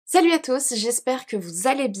Salut à tous, j'espère que vous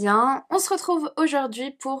allez bien. On se retrouve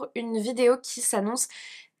aujourd'hui pour une vidéo qui s'annonce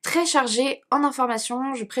très chargée en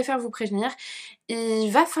informations, je préfère vous prévenir. Il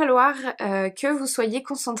va falloir que vous soyez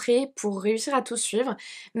concentrés pour réussir à tout suivre,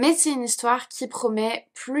 mais c'est une histoire qui promet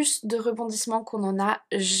plus de rebondissements qu'on n'en a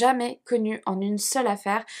jamais connu en une seule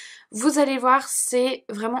affaire. Vous allez voir, c'est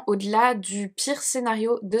vraiment au-delà du pire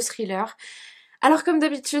scénario de thriller. Alors comme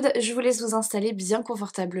d'habitude, je vous laisse vous installer bien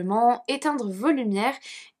confortablement, éteindre vos lumières,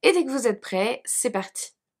 et dès que vous êtes prêts, c'est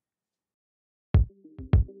parti.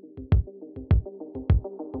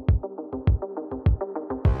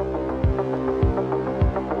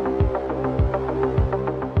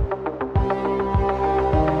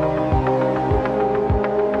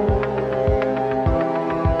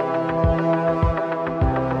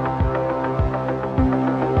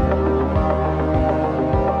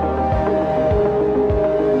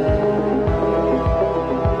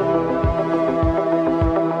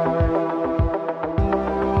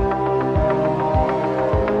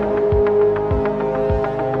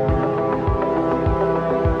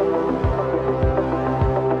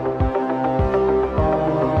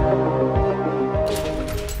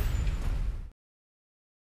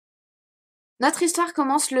 Notre histoire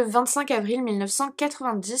commence le 25 avril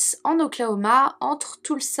 1990 en Oklahoma, entre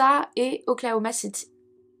Tulsa et Oklahoma City.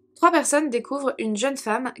 Trois personnes découvrent une jeune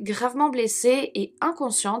femme gravement blessée et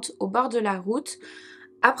inconsciente au bord de la route.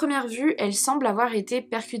 À première vue, elle semble avoir été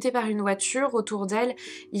percutée par une voiture. Autour d'elle,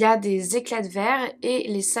 il y a des éclats de verre et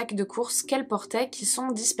les sacs de course qu'elle portait qui sont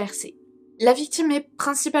dispersés. La victime est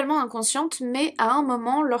principalement inconsciente, mais à un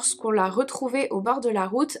moment, lorsqu'on l'a retrouvée au bord de la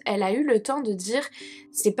route, elle a eu le temps de dire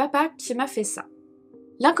 « C'est papa qui m'a fait ça ».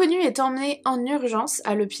 L'inconnu est emmené en urgence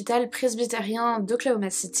à l'hôpital presbytérien d'Oklahoma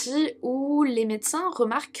City, où les médecins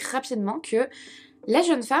remarquent rapidement que la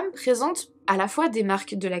jeune femme présente à la fois des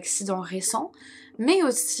marques de l'accident récent, mais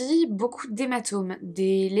aussi beaucoup d'hématomes,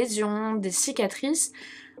 des lésions, des cicatrices,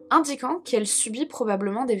 indiquant qu'elle subit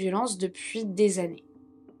probablement des violences depuis des années.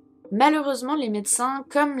 Malheureusement, les médecins,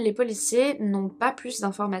 comme les policiers, n'ont pas plus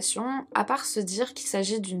d'informations, à part se dire qu'il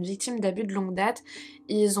s'agit d'une victime d'abus de longue date,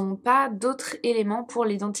 ils n'ont pas d'autres éléments pour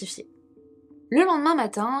l'identifier. Le lendemain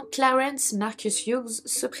matin, Clarence Marcus Hughes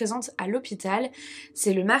se présente à l'hôpital.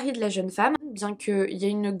 C'est le mari de la jeune femme, bien qu'il y ait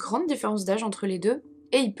une grande différence d'âge entre les deux,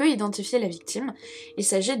 et il peut identifier la victime. Il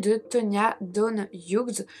s'agit de Tonya Dawn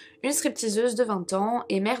Hughes, une stripteaseuse de 20 ans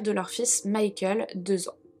et mère de leur fils Michael, 2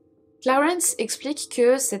 ans. Clarence explique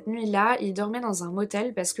que cette nuit-là, il dormait dans un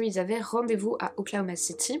motel parce qu'ils avaient rendez-vous à Oklahoma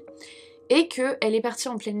City et qu'elle est partie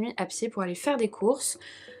en pleine nuit à pied pour aller faire des courses,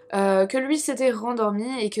 que lui s'était rendormi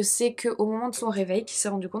et que c'est qu'au moment de son réveil qu'il s'est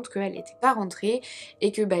rendu compte qu'elle n'était pas rentrée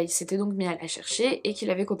et que il s'était donc mis à la chercher et qu'il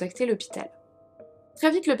avait contacté l'hôpital. Très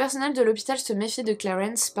vite, le personnel de l'hôpital se méfie de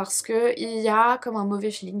Clarence parce qu'il y a comme un mauvais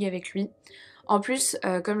feeling avec lui. En plus,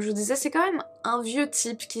 comme je vous disais, c'est quand même un vieux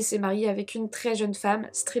type qui s'est marié avec une très jeune femme,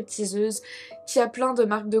 stripteaseuse, qui a plein de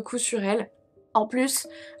marques de coups sur elle. En plus,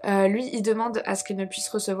 lui, il demande à ce qu'elle ne puisse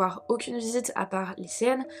recevoir aucune visite à part les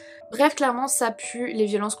siennes. Bref, clairement, ça pue les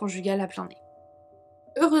violences conjugales à plein nez.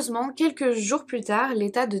 Heureusement, quelques jours plus tard,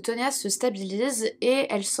 l'état de Tonya se stabilise et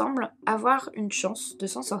elle semble avoir une chance de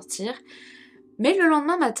s'en sortir. Mais le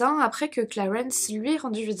lendemain matin, après que Clarence lui ait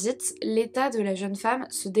rendu visite, l'état de la jeune femme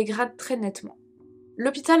se dégrade très nettement.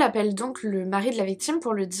 L'hôpital appelle donc le mari de la victime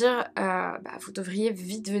pour lui dire vous devriez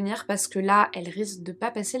vite venir parce que là, elle risque de pas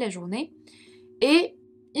passer la journée. Et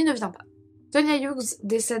il ne vient pas. Tonya Hughes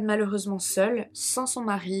décède malheureusement seule, sans son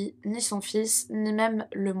mari, ni son fils, ni même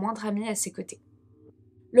le moindre ami à ses côtés.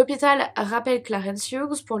 L'hôpital rappelle Clarence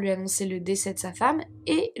Hughes pour lui annoncer le décès de sa femme,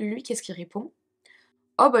 et lui, qu'est-ce qu'il répond ?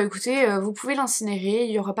 Oh écoutez, vous pouvez l'incinérer,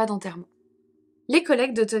 il n'y aura pas d'enterrement. Les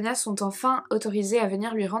collègues de Tonya sont enfin autorisés à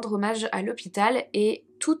venir lui rendre hommage à l'hôpital et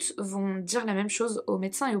toutes vont dire la même chose aux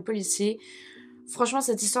médecins et aux policiers. Franchement,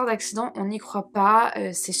 cette histoire d'accident, on n'y croit pas,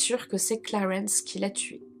 c'est sûr que c'est Clarence qui l'a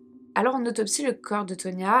tué. Alors on autopsie le corps de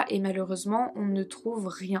Tonya et malheureusement on ne trouve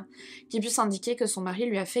rien qui puisse indiquer que son mari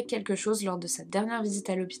lui a fait quelque chose lors de sa dernière visite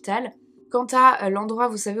à l'hôpital. Quant à l'endroit,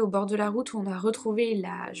 vous savez, au bord de la route où on a retrouvé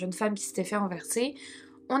la jeune femme qui s'était fait renverser,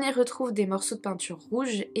 on y retrouve des morceaux de peinture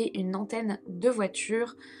rouge et une antenne de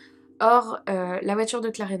voiture. Or, la voiture de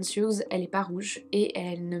Clarence Hughes, elle n'est pas rouge et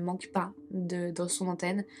elle ne manque pas dans son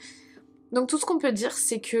antenne. Donc tout ce qu'on peut dire,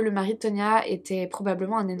 c'est que le mari de Tonya était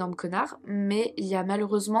probablement un énorme connard, mais il n'y a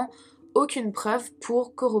malheureusement aucune preuve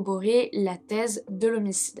pour corroborer la thèse de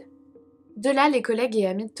l'homicide. De là, les collègues et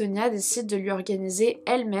amis de Tonya décident de lui organiser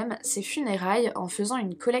elle-même ses funérailles en faisant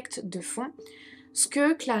une collecte de fonds, ce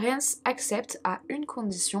que Clarence accepte à une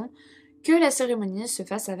condition, que la cérémonie se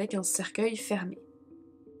fasse avec un cercueil fermé.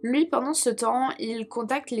 Lui, pendant ce temps, il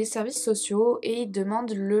contacte les services sociaux et il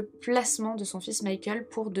demande le placement de son fils Michael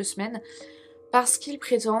pour 2 semaines parce qu'il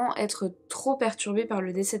prétend être trop perturbé par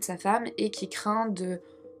le décès de sa femme et qu'il craint de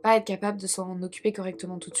pas être capable de s'en occuper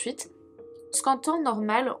correctement tout de suite. Ce qu'en temps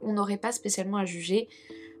normal, on n'aurait pas spécialement à juger,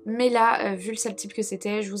 mais là, vu le sale type que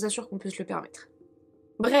c'était, je vous assure qu'on peut se le permettre.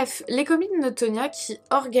 Bref, les copines de Tonya qui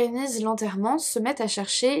organisent l'enterrement se mettent à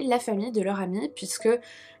chercher la famille de leur amie puisque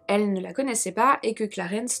elles ne la connaissaient pas et que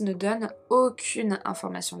Clarence ne donne aucune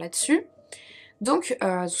information là-dessus. Donc,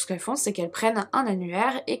 tout ce qu'elles font, c'est qu'elles prennent un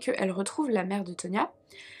annuaire et qu'elles retrouvent la mère de Tonya.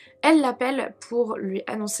 Elles l'appellent pour lui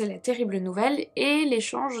annoncer la terrible nouvelle et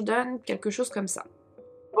l'échange donne quelque chose comme ça.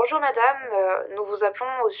 Bonjour madame, nous vous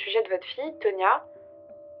appelons au sujet de votre fille, Tonya.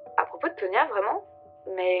 À propos de Tonya, vraiment?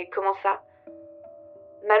 Mais comment ça?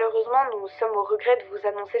 Malheureusement, nous sommes au regret de vous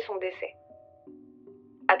annoncer son décès.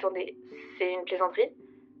 Attendez, c'est une plaisanterie?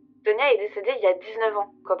 Tonya est décédée il y a 19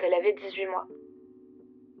 ans, quand elle avait 18 mois.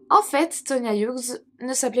 En fait, Tonya Hughes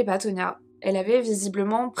ne s'appelait pas Tonya. Elle avait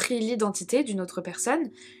visiblement pris l'identité d'une autre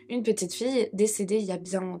personne, une petite fille décédée il y a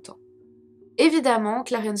bien longtemps. Évidemment,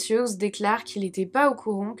 Clarence Hughes déclare qu'il n'était pas au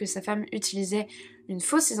courant que sa femme utilisait une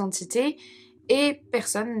fausse identité et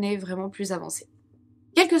personne n'est vraiment plus avancé.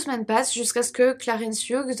 Quelques semaines passent jusqu'à ce que Clarence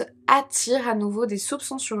Hughes attire à nouveau des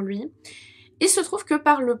soupçons sur lui. Il se trouve que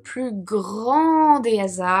par le plus grand des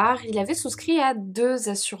hasards, il avait souscrit à 2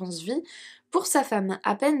 assurances-vie pour sa femme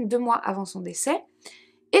à peine 2 mois avant son décès,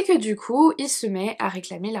 et que du coup, il se met à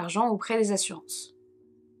réclamer l'argent auprès des assurances.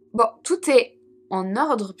 Bon, tout est en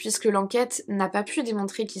ordre puisque l'enquête n'a pas pu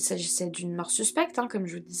démontrer qu'il s'agissait d'une mort suspecte, comme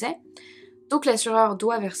je vous disais, donc l'assureur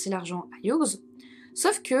doit verser l'argent à Hughes,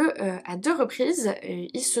 sauf que à 2 reprises,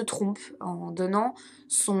 il se trompe en donnant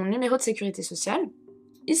son numéro de sécurité sociale.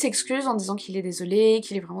 Il s'excuse en disant qu'il est désolé,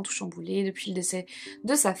 qu'il est vraiment tout chamboulé depuis le décès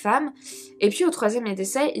de sa femme, et puis au 3e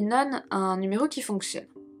décès, il donne un numéro qui fonctionne.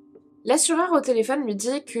 L'assureur au téléphone lui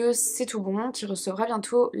dit que c'est tout bon, qu'il recevra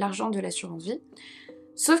bientôt l'argent de l'assurance vie,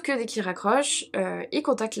 sauf que dès qu'il raccroche, il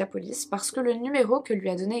contacte la police parce que le numéro que lui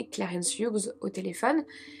a donné Clarence Hughes au téléphone,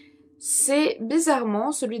 c'est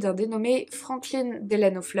bizarrement celui d'un dénommé Franklin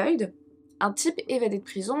Delano Floyd, un type évadé de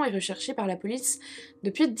prison et recherché par la police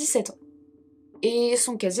depuis 17 ans. Et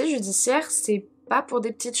son casier judiciaire, c'est pas pour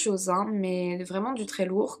des petites choses, mais vraiment du très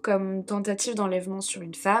lourd, comme tentative d'enlèvement sur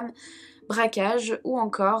une femme, braquage ou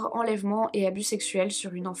encore enlèvement et abus sexuels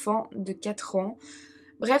sur une enfant de 4 ans.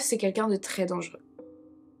 Bref, c'est quelqu'un de très dangereux.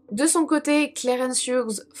 De son côté, Clarence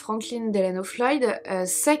Hughes, Franklin Delano Floyd,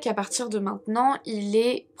 sait qu'à partir de maintenant, il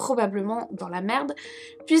est probablement dans la merde,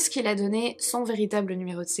 puisqu'il a donné son véritable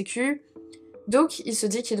numéro de sécu. Donc il se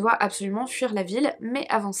dit qu'il doit absolument fuir la ville, mais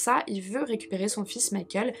avant ça, il veut récupérer son fils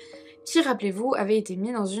Michael, qui, rappelez-vous, avait été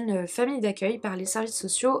mis dans une famille d'accueil par les services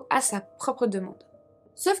sociaux à sa propre demande.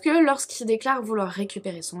 Sauf que lorsqu'il déclare vouloir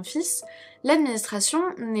récupérer son fils, l'administration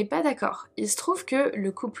n'est pas d'accord. Il se trouve que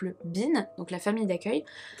le couple Bean, donc la famille d'accueil,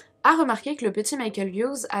 a remarqué que le petit Michael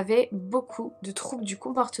Hughes avait beaucoup de troubles du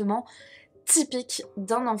comportement typiques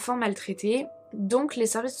d'un enfant maltraité, donc les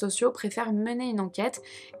services sociaux préfèrent mener une enquête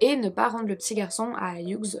et ne pas rendre le petit garçon à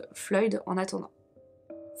Hughes, Floyd, en attendant.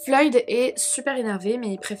 Floyd est super énervé,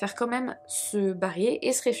 mais il préfère quand même se barrer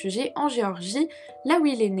et se réfugier en Géorgie, là où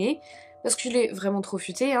il est né, parce qu'il est vraiment trop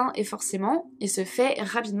futé, et forcément, il se fait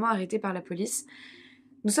rapidement arrêter par la police.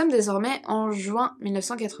 Nous sommes désormais en juin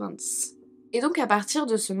 1990. Et donc à partir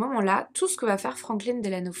de ce moment-là, tout ce que va faire Franklin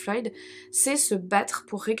Delano Floyd, c'est se battre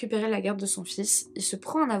pour récupérer la garde de son fils. Il se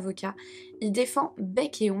prend un avocat, il défend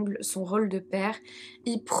bec et ongle son rôle de père,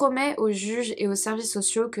 il promet aux juges et aux services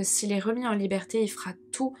sociaux que s'il est remis en liberté, il fera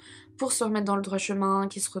tout pour se remettre dans le droit chemin,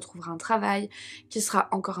 qu'il se retrouvera un travail, qu'il sera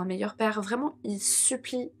encore un meilleur père. Vraiment, il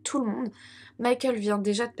supplie tout le monde. Michael vient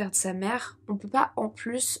déjà de perdre sa mère, on peut pas en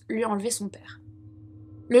plus lui enlever son père.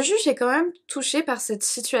 Le juge est quand même touché par cette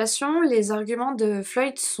situation, les arguments de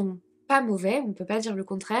Floyd sont pas mauvais, on peut pas dire le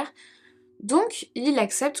contraire, donc il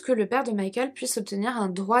accepte que le père de Michael puisse obtenir un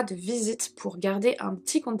droit de visite pour garder un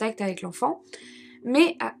petit contact avec l'enfant,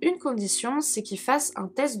 mais à une condition, c'est qu'il fasse un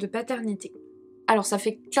test de paternité. Alors ça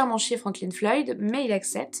fait clairement chier Franklin Floyd, mais il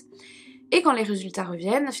accepte, et quand les résultats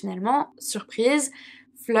reviennent, finalement, surprise,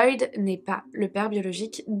 Floyd n'est pas le père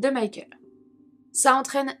biologique de Michael. Ça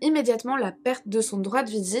entraîne immédiatement la perte de son droit de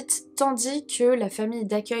visite, tandis que la famille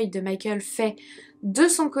d'accueil de Michael fait de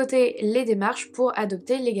son côté les démarches pour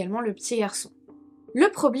adopter légalement le petit garçon.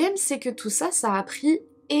 Le problème, c'est que tout ça, ça a pris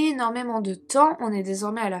énormément de temps. On est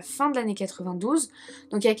désormais à la fin de l'année 92,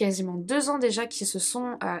 donc il y a quasiment 2 ans déjà qui se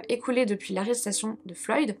sont écoulés depuis l'arrestation de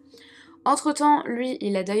Floyd. Entre-temps, lui,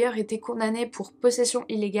 il a d'ailleurs été condamné pour possession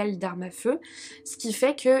illégale d'armes à feu, ce qui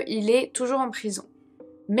fait qu'il est toujours en prison.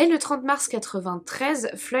 Mais le 30 mars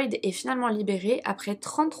 1993, Floyd est finalement libéré après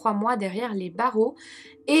 33 mois derrière les barreaux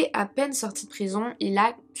et à peine sorti de prison, il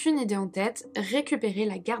a qu'une idée en tête, récupérer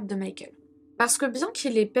la garde de Michael. Parce que bien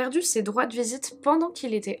qu'il ait perdu ses droits de visite pendant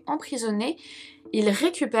qu'il était emprisonné, il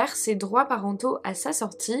récupère ses droits parentaux à sa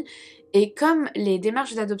sortie et comme les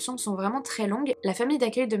démarches d'adoption sont vraiment très longues, la famille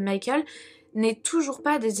d'accueil de Michael n'est toujours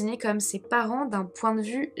pas désignée comme ses parents d'un point de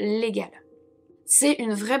vue légal. C'est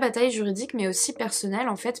une vraie bataille juridique mais aussi personnelle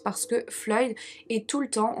en fait parce que Floyd est tout le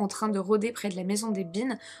temps en train de rôder près de la maison des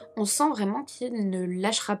Bean, on sent vraiment qu'il ne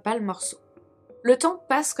lâchera pas le morceau. Le temps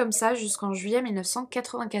passe comme ça jusqu'en juillet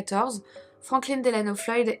 1994. Franklin Delano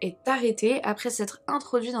Floyd est arrêté après s'être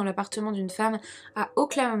introduit dans l'appartement d'une femme à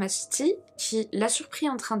Oklahoma City qui l'a surpris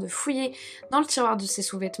en train de fouiller dans le tiroir de ses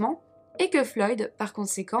sous-vêtements et que Floyd, par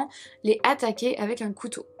conséquent, l'ait attaqué avec un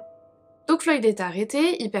couteau. Donc Floyd est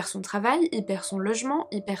arrêté, il perd son travail, il perd son logement,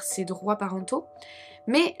 il perd ses droits parentaux,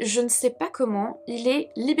 mais je ne sais pas comment, il est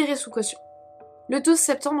libéré sous caution. Le 12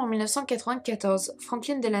 septembre 1994,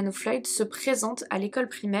 Franklin Delano Floyd se présente à l'école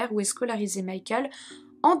primaire où est scolarisé Michael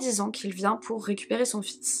en disant qu'il vient pour récupérer son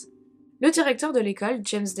fils. Le directeur de l'école,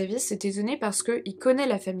 James Davis, est étonné parce qu'il connaît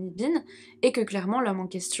la famille Bean et que clairement l'homme en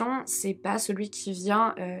question, c'est pas celui qui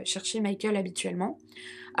vient chercher Michael habituellement.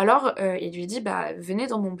 Alors il lui dit venez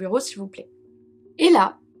dans mon bureau s'il vous plaît. Et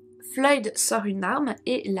là, Floyd sort une arme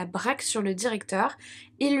et la braque sur le directeur.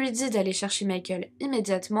 Il lui dit d'aller chercher Michael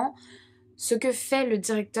immédiatement, ce que fait le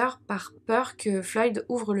directeur par peur que Floyd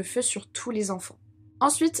ouvre le feu sur tous les enfants.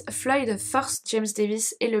 Ensuite, Floyd force James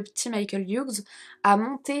Davis et le petit Michael Hughes à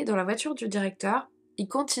monter dans la voiture du directeur. Il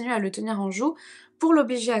continue à le tenir en joue pour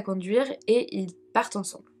l'obliger à conduire et ils partent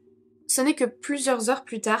ensemble. Ce n'est que plusieurs heures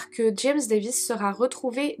plus tard que James Davis sera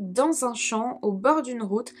retrouvé dans un champ au bord d'une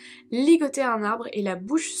route, ligoté à un arbre et la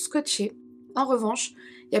bouche scotchée. En revanche,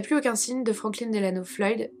 il n'y a plus aucun signe de Franklin Delano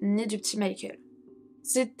Floyd ni du petit Michael.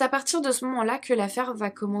 C'est à partir de ce moment-là que l'affaire va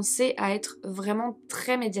commencer à être vraiment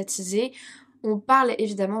très médiatisée. On parle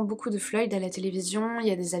évidemment beaucoup de Floyd à la télévision, il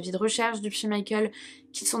y a des avis de recherche du petit Michael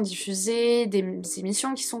qui sont diffusés, des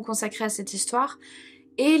émissions qui sont consacrées à cette histoire,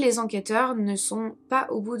 et les enquêteurs ne sont pas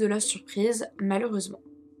au bout de leur surprise, malheureusement.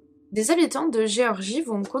 Des habitants de Géorgie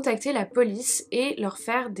vont contacter la police et leur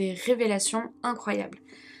faire des révélations incroyables.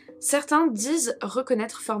 Certains disent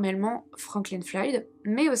reconnaître formellement Franklin Floyd,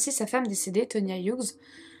 mais aussi sa femme décédée, Tonya Hughes,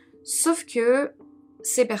 sauf que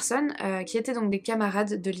ces personnes, qui étaient donc des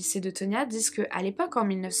camarades de lycée de Tonya, disent qu'à l'époque, en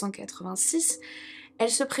 1986, elle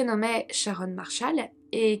se prénommait Sharon Marshall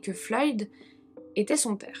et que Floyd était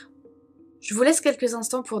son père. Je vous laisse quelques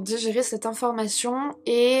instants pour digérer cette information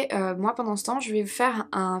et moi pendant ce temps je vais vous faire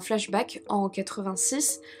un flashback en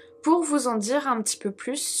 86 pour vous en dire un petit peu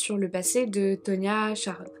plus sur le passé de Tonya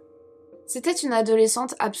Sharon. C'était une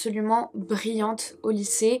adolescente absolument brillante au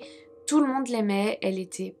lycée, tout le monde l'aimait, elle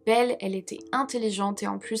était belle, elle était intelligente et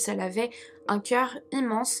en plus elle avait un cœur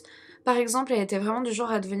immense. Par exemple, elle était vraiment du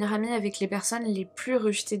genre à devenir amie avec les personnes les plus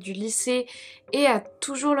rejetées du lycée et à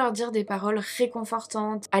toujours leur dire des paroles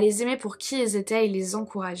réconfortantes, à les aimer pour qui ils étaient et les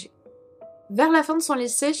encourager. Vers la fin de son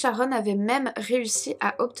lycée, Sharon avait même réussi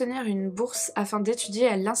à obtenir une bourse afin d'étudier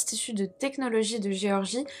à l'Institut de technologie de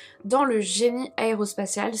Géorgie dans le génie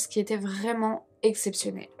aérospatial, ce qui était vraiment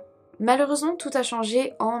exceptionnel. Malheureusement, tout a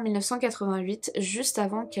changé en 1988, juste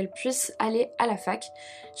avant qu'elle puisse aller à la fac.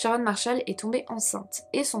 Sharon Marshall est tombée enceinte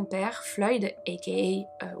et son père, Floyd,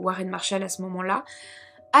 aka Warren Marshall à ce moment-là,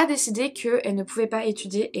 a décidé qu'elle ne pouvait pas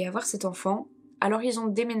étudier et avoir cet enfant. Alors ils ont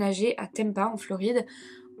déménagé à Tampa, en Floride,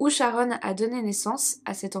 où Sharon a donné naissance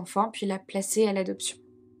à cet enfant puis l'a placé à l'adoption.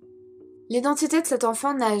 L'identité de cet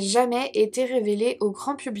enfant n'a jamais été révélée au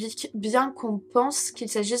grand public, bien qu'on pense qu'il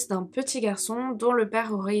s'agisse d'un petit garçon dont le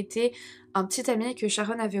père aurait été un petit ami que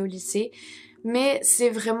Sharon avait au lycée, mais c'est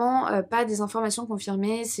vraiment pas des informations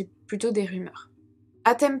confirmées, c'est plutôt des rumeurs.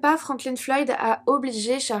 À Tampa, Franklin Floyd a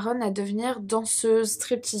obligé Sharon à devenir danseuse,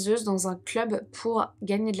 stripteaseuse dans un club pour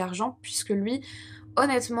gagner de l'argent, puisque lui,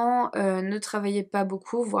 honnêtement, ne travaillait pas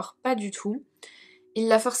beaucoup, voire pas du tout. Il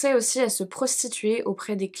la forçait aussi à se prostituer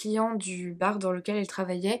auprès des clients du bar dans lequel elle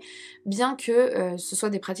travaillait, bien que ce soit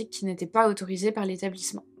des pratiques qui n'étaient pas autorisées par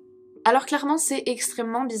l'établissement. Alors clairement, c'est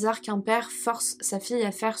extrêmement bizarre qu'un père force sa fille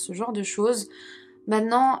à faire ce genre de choses.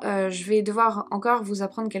 Maintenant, je vais devoir encore vous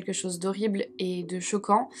apprendre quelque chose d'horrible et de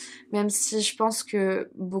choquant, même si je pense que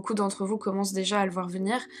beaucoup d'entre vous commencent déjà à le voir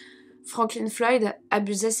venir. Franklin Floyd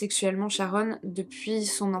abusait sexuellement Sharon depuis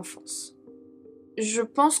son enfance. Je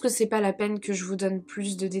pense que c'est pas la peine que je vous donne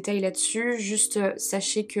plus de détails là-dessus, juste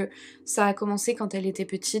sachez que ça a commencé quand elle était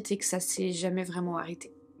petite et que ça s'est jamais vraiment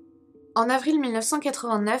arrêté. En avril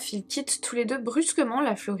 1989, ils quittent tous les deux brusquement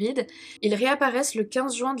la Floride. Ils réapparaissent le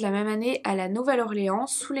 15 juin de la même année à la Nouvelle-Orléans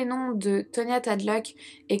sous les noms de Tonya Tadlock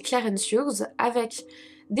et Clarence Hughes avec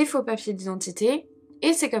des faux papiers d'identité.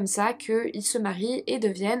 Et c'est comme ça qu'ils se marient et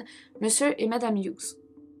deviennent Monsieur et Madame Hughes.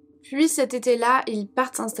 Puis cet été-là, ils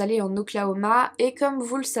partent s'installer en Oklahoma et comme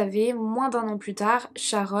vous le savez, moins d'un an plus tard,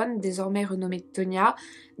 Sharon, désormais renommée Tonya,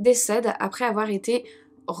 décède après avoir été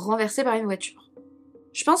renversée par une voiture.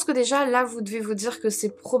 Je pense que déjà là vous devez vous dire que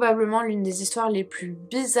c'est probablement l'une des histoires les plus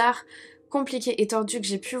bizarres, compliquées et tordues que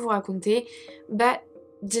j'ai pu vous raconter.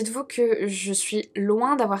 Dites-vous que je suis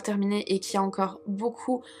loin d'avoir terminé et qu'il y a encore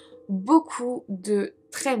beaucoup de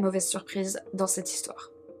très mauvaises surprises dans cette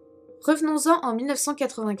histoire. Revenons-en en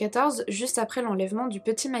 1994, juste après l'enlèvement du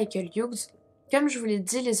petit Michael Hughes. Comme je vous l'ai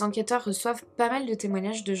dit, les enquêteurs reçoivent pas mal de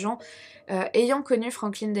témoignages de gens ayant connu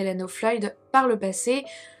Franklin Delano Floyd par le passé,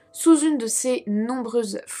 sous une de ses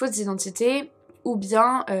nombreuses fausses identités, ou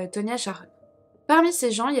bien Tonya Sharon. Parmi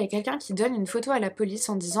ces gens, il y a quelqu'un qui donne une photo à la police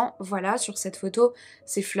en disant « Voilà, sur cette photo,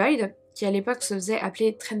 c'est Floyd, qui à l'époque se faisait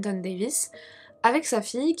appeler Trenton Davis, avec sa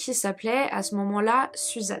fille qui s'appelait à ce moment-là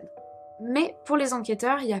Suzanne. » Mais pour les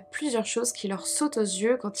enquêteurs, il y a plusieurs choses qui leur sautent aux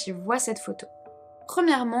yeux quand ils voient cette photo.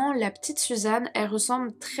 Premièrement, la petite Suzanne, elle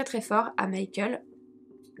ressemble très fort à Michael,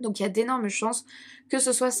 donc il y a d'énormes chances que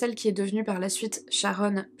ce soit celle qui est devenue par la suite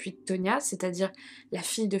Sharon puis Tonya, c'est-à-dire la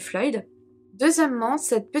fille de Floyd. Deuxièmement,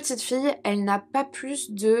 cette petite fille, elle n'a pas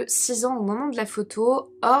plus de 6 ans au moment de la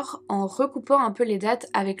photo, or en recoupant un peu les dates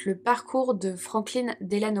avec le parcours de Franklin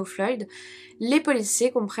Delano Floyd, les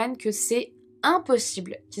policiers comprennent que c'est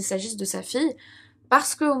impossible qu'il s'agisse de sa fille,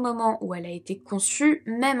 parce qu'au moment où elle a été conçue,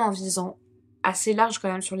 même en visant assez large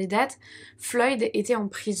quand même sur les dates, Floyd était en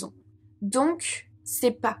prison. Donc,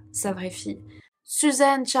 c'est pas sa vraie fille.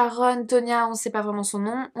 Suzanne, Sharon, Tonya, on sait pas vraiment son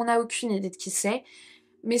nom, on n'a aucune idée de qui c'est,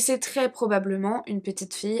 mais c'est très probablement une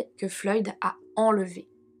petite fille que Floyd a enlevée.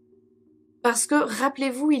 Parce que,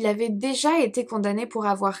 rappelez-vous, il avait déjà été condamné pour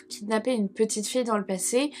avoir kidnappé une petite fille dans le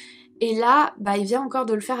passé, et là, il vient encore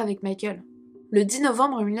de le faire avec Michael. Le 10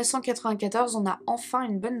 novembre 1994, on a enfin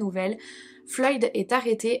une bonne nouvelle. Floyd est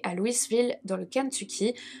arrêté à Louisville, dans le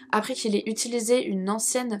Kentucky, après qu'il ait utilisé une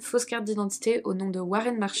ancienne fausse carte d'identité au nom de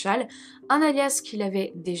Warren Marshall, un alias qu'il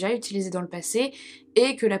avait déjà utilisé dans le passé,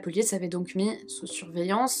 et que la police avait donc mis sous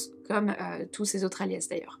surveillance, comme tous ses autres alias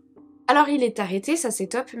d'ailleurs. Alors il est arrêté, ça c'est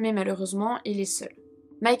top, mais malheureusement il est seul.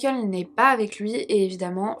 Michael n'est pas avec lui, et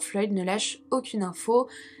évidemment Floyd ne lâche aucune info.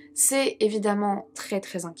 C'est évidemment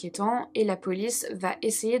très inquiétant et la police va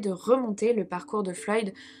essayer de remonter le parcours de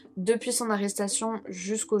Floyd depuis son arrestation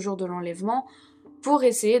jusqu'au jour de l'enlèvement pour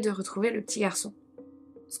essayer de retrouver le petit garçon.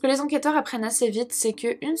 Ce que les enquêteurs apprennent assez vite, c'est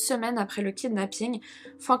qu'une semaine après le kidnapping,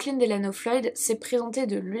 Franklin Delano Floyd s'est présenté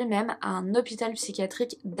de lui-même à un hôpital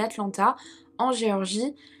psychiatrique d'Atlanta, en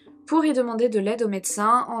Géorgie, pour y demander de l'aide aux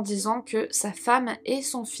médecins en disant que sa femme et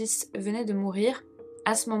son fils venaient de mourir.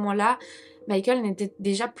 À ce moment-là, Michael n'était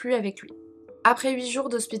déjà plus avec lui. Après 8 jours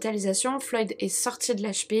d'hospitalisation, Floyd est sorti de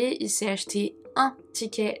l'HP, il s'est acheté un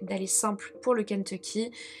ticket d'aller simple pour le Kentucky,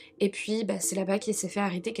 et puis c'est là-bas qu'il s'est fait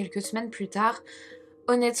arrêter quelques semaines plus tard.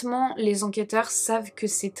 Honnêtement, les enquêteurs savent que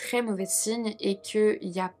c'est très mauvais signe et qu'il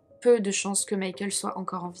y a peu de chances que Michael soit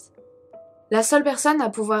encore en vie. La seule personne à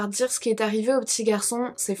pouvoir dire ce qui est arrivé au petit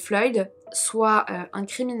garçon, c'est Floyd, soit un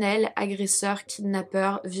criminel, agresseur,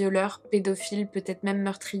 kidnappeur, violeur, pédophile, peut-être même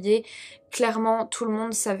meurtrier. Clairement, tout le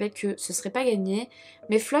monde savait que ce serait pas gagné,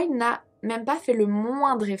 mais Floyd n'a même pas fait le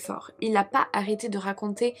moindre effort. Il n'a pas arrêté de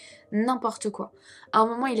raconter n'importe quoi. À un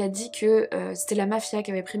moment, il a dit que c'était la mafia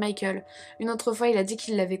qui avait pris Michael. Une autre fois, il a dit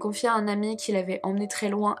qu'il l'avait confié à un ami qui l'avait emmené très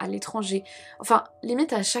loin, à l'étranger. Enfin,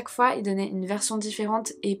 limite à chaque fois, il donnait une version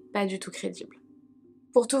différente et pas du tout crédible.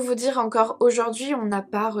 Pour tout vous dire, encore aujourd'hui, on n'a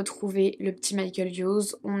pas retrouvé le petit Michael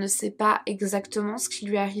Hughes. On ne sait pas exactement ce qui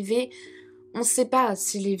lui est arrivé. On ne sait pas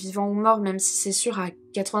s'il est vivant ou mort, même si c'est sûr à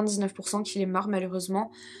 99% qu'il est mort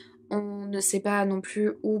malheureusement. On ne sait pas non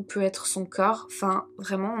plus où peut être son corps. Enfin,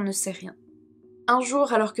 vraiment, on ne sait rien. Un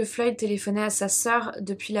jour, alors que Floyd téléphonait à sa sœur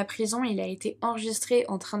depuis la prison, il a été enregistré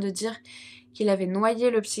en train de dire qu'il avait noyé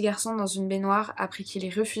le petit garçon dans une baignoire après qu'il ait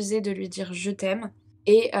refusé de lui dire « je t'aime ».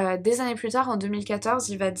 Et des années plus tard, en 2014,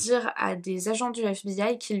 il va dire à des agents du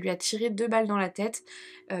FBI qu'il lui a tiré 2 balles dans la tête,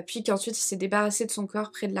 puis qu'ensuite il s'est débarrassé de son corps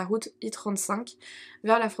près de la route I-35,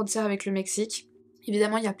 vers la frontière avec le Mexique.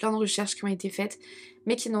 Évidemment, il y a plein de recherches qui ont été faites,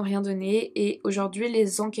 mais qui n'ont rien donné, et aujourd'hui,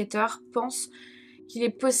 les enquêteurs pensent qu'il est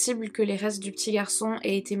possible que les restes du petit garçon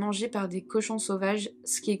aient été mangés par des cochons sauvages,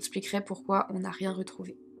 ce qui expliquerait pourquoi on n'a rien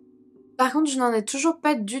retrouvé. Par contre, je n'en ai toujours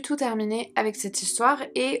pas du tout terminé avec cette histoire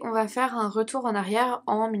et on va faire un retour en arrière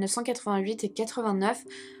en 1988 et 89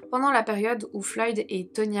 pendant la période où Floyd et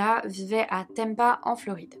Tonya vivaient à Tampa en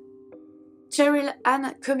Floride. Cheryl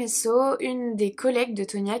Ann Comesso, une des collègues de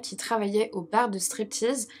Tonya qui travaillait au bar de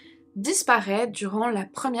striptease, disparaît durant la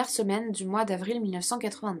première semaine du mois d'avril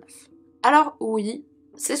 1989. Alors oui,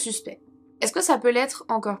 c'est suspect. Est-ce que ça peut l'être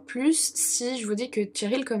encore plus si je vous dis que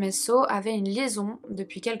Cheryl Comesso avait une liaison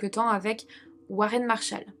depuis quelque temps avec Warren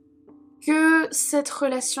Marshall? Que cette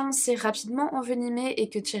relation s'est rapidement envenimée et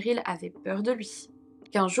que Cheryl avait peur de lui.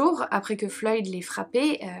 Qu'un jour, après que Floyd l'ait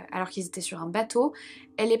frappé, alors qu'ils étaient sur un bateau,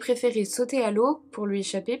 elle ait préféré sauter à l'eau pour lui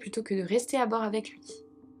échapper plutôt que de rester à bord avec lui.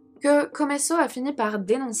 Que Comesso a fini par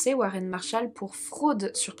dénoncer Warren Marshall pour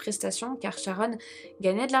fraude sur prestation car Sharon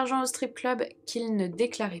gagnait de l'argent au strip club qu'il ne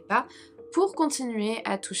déclarait pas pour continuer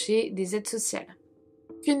à toucher des aides sociales.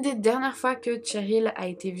 Qu'une des dernières fois que Cheryl a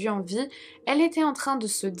été vue en vie, elle était en train de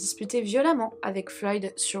se disputer violemment avec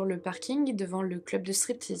Floyd sur le parking devant le club de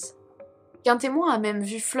striptease. Qu'un témoin a même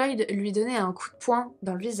vu Floyd lui donner un coup de poing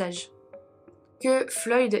dans le visage. Que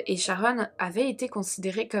Floyd et Sharon avaient été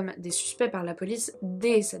considérés comme des suspects par la police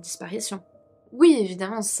dès sa disparition. Oui,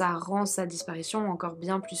 évidemment, ça rend sa disparition encore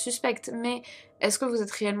bien plus suspecte, mais est-ce que vous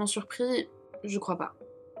êtes réellement surpris? Je crois pas.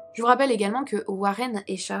 Je vous rappelle également que Warren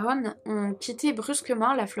et Sharon ont quitté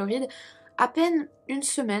brusquement la Floride à peine une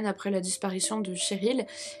semaine après la disparition de Cheryl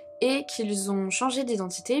et qu'ils ont changé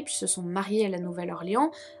d'identité puis se sont mariés à la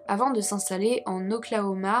Nouvelle-Orléans avant de s'installer en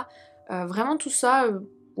Oklahoma. Vraiment tout ça,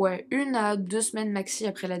 1 à 2 semaines maxi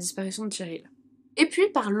après la disparition de Cheryl. Et puis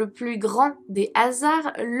par le plus grand des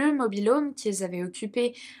hasards, le mobil-home qu'ils avaient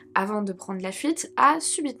occupé avant de prendre la fuite a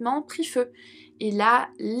subitement pris feu. Il a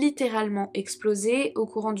littéralement explosé au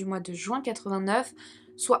courant du mois de juin 89,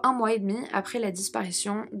 soit 1 mois et demi après la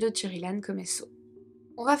disparition de Cheryl Ann Comesso.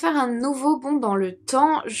 On va faire un nouveau bond dans le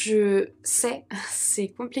temps, je sais, c'est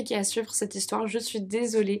compliqué à suivre cette histoire, je suis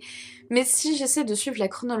désolée, mais si j'essaie de suivre la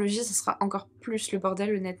chronologie, ce sera encore plus le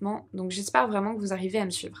bordel honnêtement, donc j'espère vraiment que vous arrivez à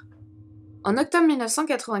me suivre. En octobre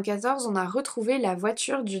 1994, on a retrouvé la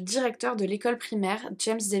voiture du directeur de l'école primaire,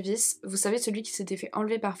 James Davis, vous savez celui qui s'était fait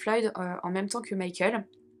enlever par Floyd en même temps que Michael.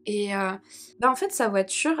 Et en fait sa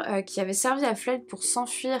voiture qui avait servi à Floyd pour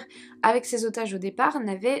s'enfuir avec ses otages au départ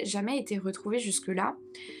n'avait jamais été retrouvée jusque-là.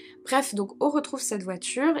 Bref, donc on retrouve cette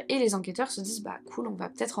voiture et les enquêteurs se disent bah cool, on va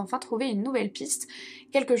peut-être enfin trouver une nouvelle piste,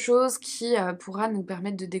 quelque chose qui pourra nous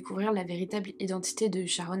permettre de découvrir la véritable identité de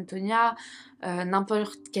Sharon Tonya,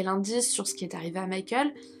 n'importe quel indice sur ce qui est arrivé à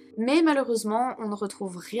Michael. Mais malheureusement, on ne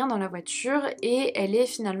retrouve rien dans la voiture et elle est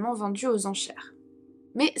finalement vendue aux enchères.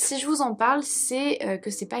 Mais si je vous en parle, c'est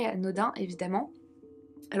que c'est pas anodin, évidemment.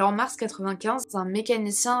 Alors en mars 95, un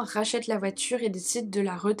mécanicien rachète la voiture et décide de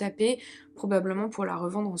la retaper, probablement pour la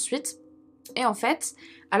revendre ensuite. Et en fait,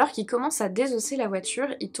 alors qu'il commence à désosser la voiture,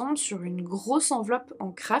 il tombe sur une grosse enveloppe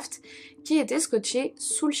en craft qui était scotchée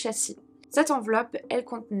sous le châssis. Cette enveloppe, elle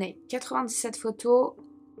contenait 97 photos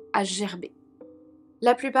à gerber.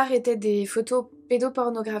 La plupart étaient des photos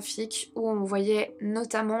pédopornographiques où on voyait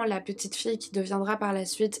notamment la petite fille qui deviendra par la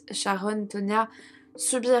suite Sharon Tonya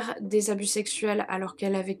subir des abus sexuels alors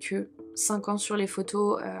qu'elle avait que 5 ans sur les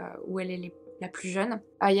photos où elle est la plus jeune.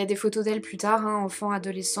 Il y a des photos d'elle plus tard, enfant,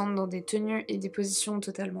 adolescente, dans des tenues et des positions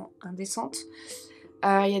totalement indécentes.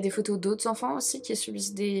 Il y a des photos d'autres enfants aussi qui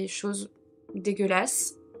subissent des choses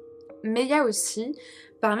dégueulasses. Mais il y a aussi,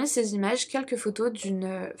 parmi ces images, quelques photos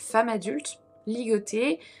d'une femme adulte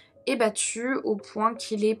ligotée et battue au point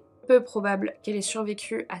qu'il est peu probable qu'elle ait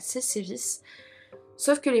survécu à ces sévices,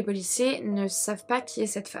 sauf que les policiers ne savent pas qui est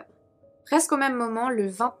cette femme. Presque au même moment, le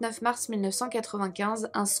 29 mars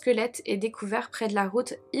 1995, un squelette est découvert près de la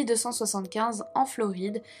route I-275 en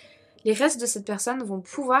Floride. Les restes de cette personne vont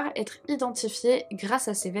pouvoir être identifiés grâce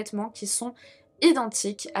à ses vêtements qui sont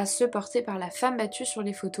identiques à ceux portés par la femme battue sur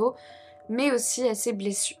les photos, mais aussi à ses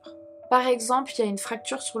blessures. Par exemple, il y a une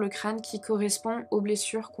fracture sur le crâne qui correspond aux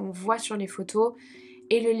blessures qu'on voit sur les photos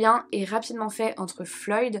et le lien est rapidement fait entre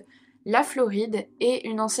Floyd, la Floride et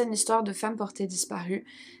une ancienne histoire de femme portée disparue,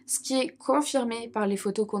 ce qui est confirmé par les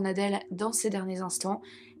photos qu'on a d'elle dans ces derniers instants.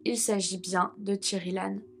 Il s'agit bien de Cheryl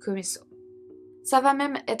Ann Comesso. Ça va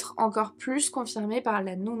même être encore plus confirmé par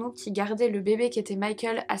la nounou qui gardait le bébé qui était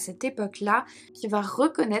Michael à cette époque-là, qui va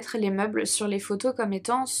reconnaître les meubles sur les photos comme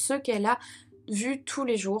étant ceux qu'elle a vus tous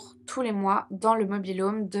les jours, tous les mois, dans le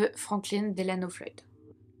mobil-home de Franklin Delano Floyd.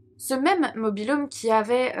 Ce même mobil-home qui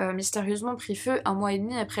avait mystérieusement pris feu 1 mois et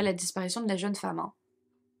demi après la disparition de la jeune femme.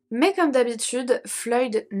 Mais comme d'habitude,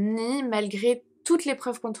 Floyd nie malgré toutes les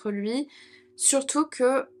preuves contre lui, surtout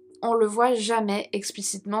que on le voit jamais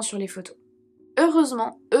explicitement sur les photos.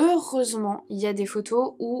 Heureusement, il y a des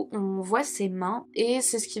photos où on voit ses mains et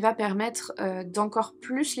c'est ce qui va permettre d'encore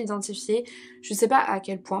plus l'identifier. Je sais pas à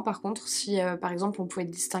quel point par contre, si par exemple on pouvait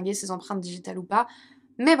distinguer ses empreintes digitales ou pas.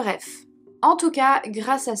 Mais bref. En tout cas,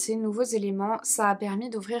 grâce à ces nouveaux éléments, ça a permis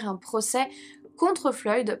d'ouvrir un procès contre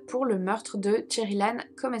Floyd pour le meurtre de Cherylan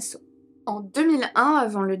Comesso. En 2001,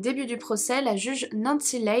 avant le début du procès, la juge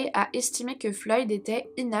Nancy Lay a estimé que Floyd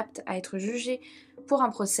était inapte à être jugé pour un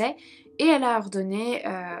procès et elle a ordonné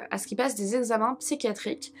à ce qu'il passe des examens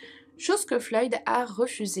psychiatriques, chose que Floyd a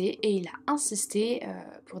refusé et il a insisté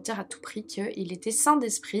pour dire à tout prix qu'il était sain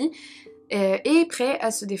d'esprit et prêt à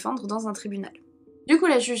se défendre dans un tribunal. Du coup,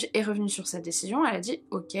 la juge est revenue sur sa décision, elle a dit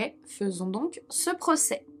 « Ok, faisons donc ce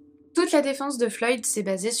procès ». Toute la défense de Floyd s'est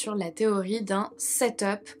basée sur la théorie d'un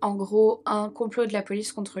set-up, en gros un complot de la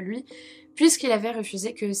police contre lui, puisqu'il avait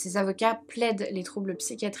refusé que ses avocats plaident les troubles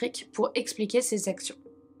psychiatriques pour expliquer ses actions.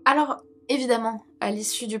 Alors, évidemment, à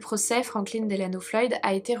l'issue du procès, Franklin Delano Floyd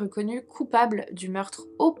a été reconnu coupable du meurtre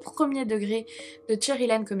au premier degré de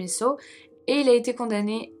Cherylan Comesso et il a été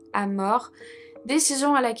condamné à mort,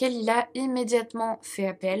 décision à laquelle il a immédiatement fait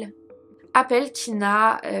appel. Appel qui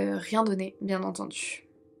n'a rien donné, bien entendu.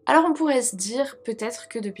 Alors on pourrait se dire peut-être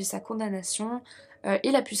que depuis sa condamnation,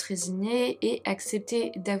 il a pu se résigner et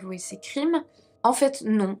accepter d'avouer ses crimes. En fait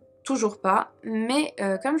non, toujours pas, mais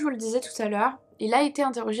comme je vous le disais tout à l'heure, il a été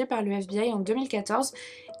interrogé par le FBI en 2014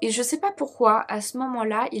 et je sais pas pourquoi, à ce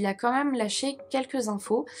moment-là, il a quand même lâché quelques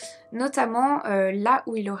infos, notamment là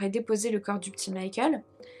où il aurait déposé le corps du petit Michael,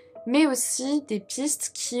 mais aussi des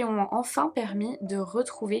pistes qui ont enfin permis de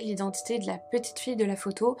retrouver l'identité de la petite fille de la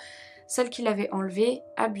photo, celle qu'il avait enlevée,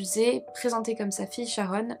 abusée, présentée comme sa fille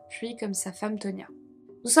Sharon, puis comme sa femme Tonya.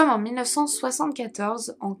 Nous sommes en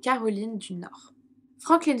 1974 en Caroline du Nord.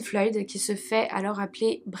 Franklin Floyd, qui se fait alors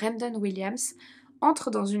appeler Brandon Williams,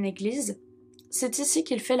 entre dans une église. C'est ici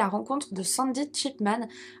qu'il fait la rencontre de Sandy Chipman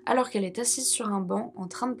alors qu'elle est assise sur un banc en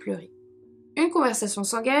train de pleurer. Une conversation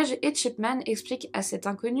s'engage et Chipman explique à cette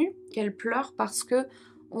inconnue qu'elle pleure parce que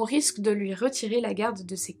on risque de lui retirer la garde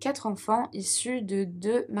de ses 4 enfants issus de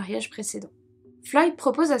 2 mariages précédents. Floyd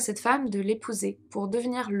propose à cette femme de l'épouser pour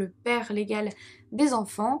devenir le père légal des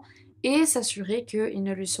enfants et s'assurer qu'ils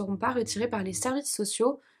ne lui seront pas retirés par les services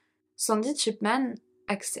sociaux. Sandy Chipman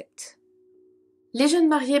accepte. Les jeunes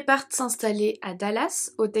mariés partent s'installer à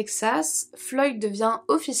Dallas, au Texas. Floyd devient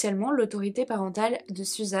officiellement l'autorité parentale de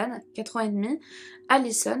Suzanne, 4 ans et demi,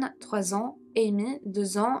 Allison, 3 ans, Amy,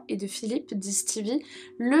 2 ans, et de Philippe, dit Stevie,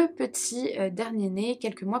 le petit dernier-né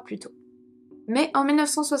quelques mois plus tôt. Mais en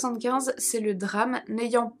 1975, c'est le drame.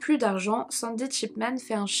 N'ayant plus d'argent, Sandy Chipman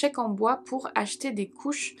fait un chèque en bois pour acheter des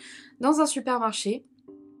couches dans un supermarché.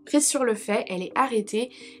 Prise sur le fait, elle est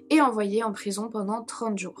arrêtée et envoyée en prison pendant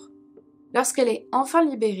 30 jours. Lorsqu'elle est enfin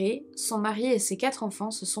libérée, son mari et ses 4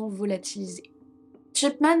 enfants se sont volatilisés.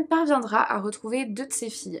 Chipman parviendra à retrouver 2 de ses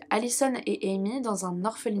filles, Allison et Amy, dans un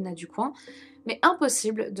orphelinat du coin, mais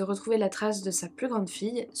impossible de retrouver la trace de sa plus grande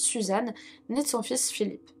fille, Suzanne, née de son fils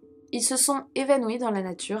Philippe. Ils se sont évanouis dans la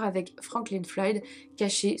nature avec Franklin Floyd,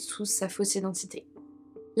 caché sous sa fausse identité.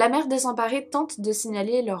 La mère désemparée tente de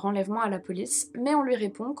signaler leur enlèvement à la police, mais on lui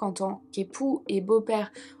répond qu'en tant qu'époux et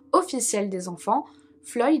beau-père officiel des enfants,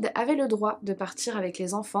 Floyd avait le droit de partir avec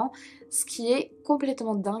les enfants, ce qui est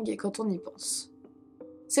complètement dingue quand on y pense.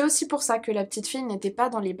 C'est aussi pour ça que la petite fille n'était pas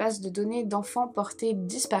dans les bases de données d'enfants portés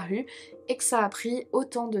disparus et que ça a pris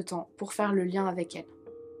autant de temps pour faire le lien avec elle.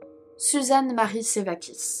 Suzanne Marie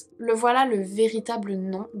Sevakis. Le voilà le véritable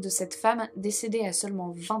nom de cette femme décédée à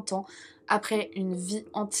seulement 20 ans après une vie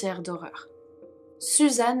entière d'horreur.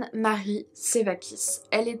 Suzanne Marie Sevakis.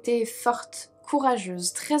 Elle était forte,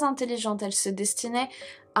 courageuse, très intelligente, elle se destinait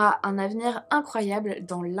à un avenir incroyable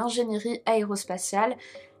dans l'ingénierie aérospatiale.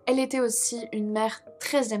 Elle était aussi une mère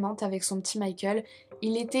très aimante avec son petit Michael.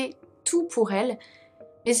 Il était tout pour elle,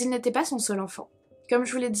 mais il n'était pas son seul enfant. Comme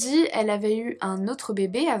je vous l'ai dit, elle avait eu un autre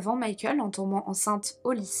bébé avant Michael en tombant enceinte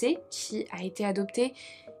au lycée, qui a été adopté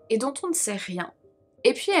et dont on ne sait rien.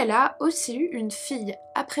 Et puis elle a aussi eu une fille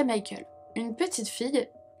après Michael, une petite fille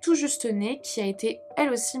tout juste née qui a été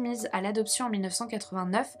elle aussi mise à l'adoption en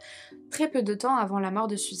 1989, très peu de temps avant la mort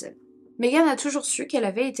de Suzanne. Megan a toujours su qu'elle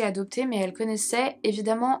avait été adoptée, mais elle connaissait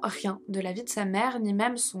évidemment rien de la vie de sa mère, ni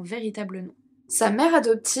même son véritable nom. Sa mère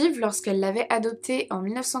adoptive, lorsqu'elle l'avait adoptée en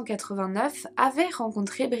 1989, avait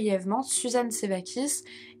rencontré brièvement Suzanne Sevakis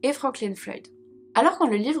et Franklin Floyd. Alors quand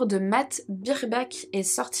le livre de Matt Birbach est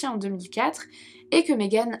sorti en 2004 et que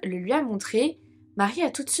Megan le lui a montré, Marie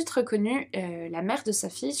a tout de suite reconnu la mère de sa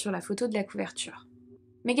fille sur la photo de la couverture.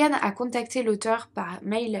 Megan a contacté l'auteur par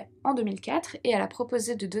mail en 2004 et elle a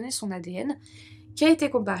proposé de donner son ADN qui a été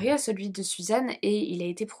comparé à celui de Suzanne et il a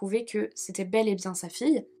été prouvé que c'était bel et bien sa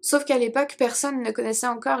fille. Sauf qu'à l'époque, personne ne connaissait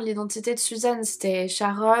encore l'identité de Suzanne, c'était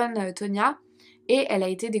Sharon, Tonya, et elle a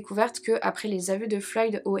été découverte qu'après les aveux de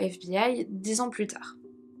Floyd au FBI 10 ans plus tard.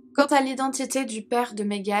 Quant à l'identité du père de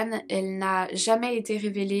Megan, elle n'a jamais été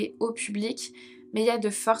révélée au public, mais il y a de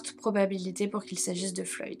fortes probabilités pour qu'il s'agisse de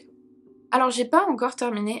Floyd. Alors j'ai pas encore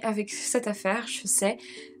terminé avec cette affaire, je sais,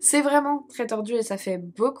 c'est vraiment très tordu et ça fait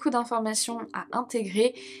beaucoup d'informations à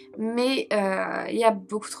intégrer, mais il y a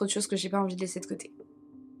beaucoup trop de choses que j'ai pas envie de laisser de côté.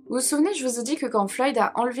 Vous vous souvenez, je vous ai dit que quand Floyd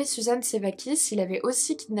a enlevé Suzanne Sevakis, il avait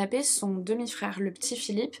aussi kidnappé son demi-frère, le petit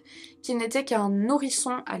Philippe, qui n'était qu'un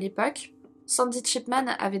nourrisson à l'époque. Sandy Chipman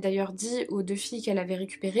avait d'ailleurs dit aux 2 filles qu'elle avait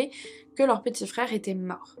récupérées que leur petit frère était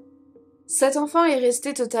mort. Cet enfant est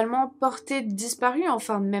resté totalement porté disparu,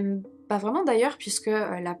 enfin même pas vraiment d'ailleurs, puisque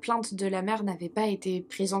la plainte de la mère n'avait pas été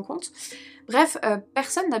prise en compte. Bref,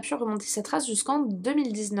 personne n'a pu remonter cette trace jusqu'en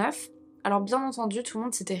 2019. Alors bien entendu, tout le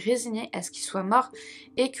monde s'était résigné à ce qu'il soit mort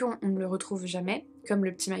et qu'on ne le retrouve jamais, comme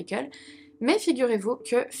le petit Michael. Mais figurez-vous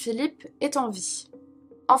que Philippe est en vie.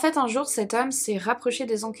 En fait, un jour, cet homme s'est rapproché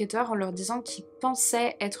des enquêteurs en leur disant qu'il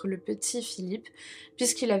pensait être le petit Philippe,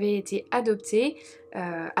 puisqu'il avait été adopté,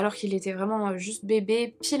 alors qu'il était vraiment juste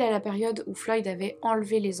bébé, pile à la période où Floyd avait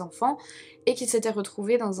enlevé les enfants, et qu'il s'était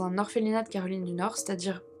retrouvé dans un orphelinat de Caroline du Nord,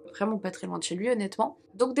 c'est-à-dire vraiment pas très loin de chez lui, honnêtement.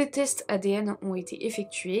 Donc des tests ADN ont été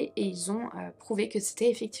effectués, et ils ont prouvé que c'était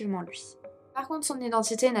effectivement lui. Par contre, son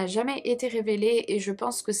identité n'a jamais été révélée, et je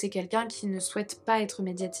pense que c'est quelqu'un qui ne souhaite pas être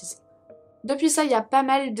médiatisé. Depuis ça, il y a pas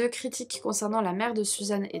mal de critiques concernant la mère de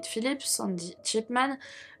Suzanne et de Philippe, Sandy Chipman,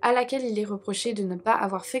 à laquelle il est reproché de ne pas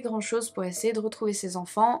avoir fait grand chose pour essayer de retrouver ses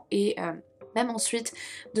enfants et même ensuite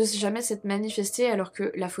de jamais s'être manifesté alors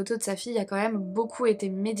que la photo de sa fille a quand même beaucoup été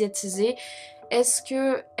médiatisée. Est-ce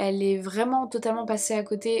qu'elle est vraiment totalement passée à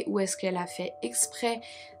côté ou est-ce qu'elle a fait exprès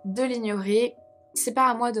de l'ignorer? C'est pas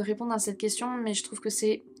à moi de répondre à cette question, mais je trouve que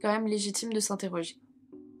c'est quand même légitime de s'interroger.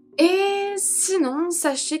 Et sinon,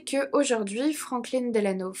 sachez qu'aujourd'hui, Franklin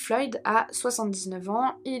Delano Floyd a 79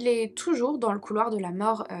 ans. Il est toujours dans le couloir de la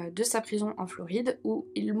mort de sa prison en Floride, où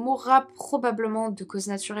il mourra probablement de cause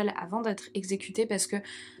naturelle avant d'être exécuté, parce que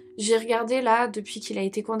j'ai regardé là, depuis qu'il a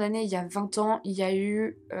été condamné il y a 20 ans, il y a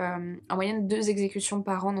eu en moyenne 2 exécutions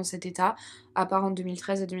par an dans cet état, à part en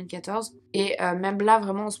 2013 et 2014. Et même là,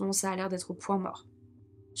 vraiment, en ce moment, ça a l'air d'être au point mort.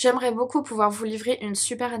 J'aimerais beaucoup pouvoir vous livrer une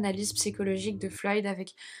super analyse psychologique de Floyd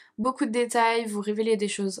avec beaucoup de détails, vous révéler des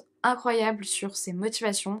choses incroyables sur ses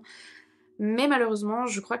motivations, mais malheureusement,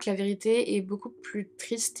 je crois que la vérité est beaucoup plus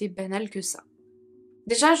triste et banale que ça.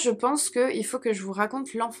 Déjà, je pense qu'il faut que je vous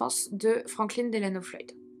raconte l'enfance de Franklin Delano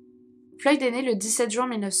Floyd. Floyd est né le 17 juin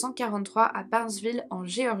 1943 à Barnesville, en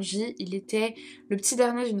Géorgie. Il était le petit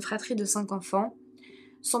dernier d'une fratrie de 5 enfants.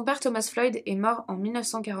 Son père Thomas Floyd est mort en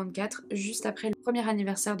 1944, juste après le premier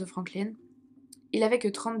anniversaire de Franklin. Il avait que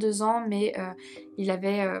 32 ans, mais il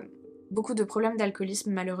avait beaucoup de problèmes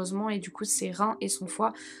d'alcoolisme malheureusement, et du coup ses reins et son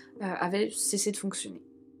foie avaient cessé de fonctionner.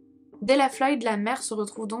 Della Floyd, la mère, se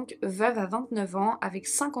retrouve donc veuve à 29 ans, avec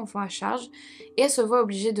 5 enfants à charge, et elle se voit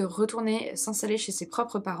obligée de retourner s'installer chez ses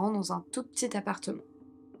propres parents dans un tout petit appartement.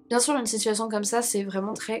 Bien sûr, une situation comme ça, c'est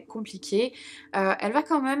vraiment très compliqué. Elle va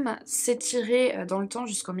quand même s'étirer dans le temps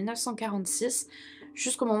jusqu'en 1946,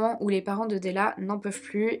 jusqu'au moment où les parents de Della n'en peuvent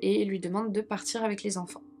plus et lui demandent de partir avec les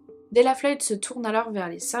enfants. Della Floyd se tourne alors vers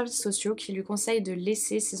les services sociaux qui lui conseillent de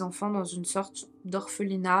laisser ses enfants dans une sorte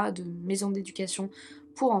d'orphelinat, de maison d'éducation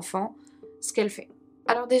pour enfants, ce qu'elle fait.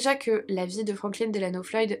 Alors déjà que la vie de Franklin Delano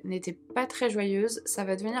Floyd n'était pas très joyeuse, ça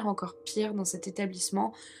va devenir encore pire dans cet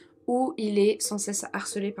établissement où il est sans cesse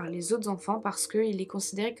harcelé par les autres enfants parce qu'il est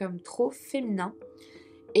considéré comme trop féminin,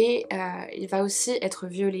 et il va aussi être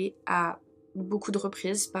violé à beaucoup de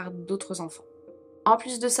reprises par d'autres enfants. En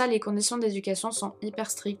plus de ça, les conditions d'éducation sont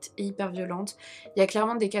hyper strictes et hyper violentes. Il y a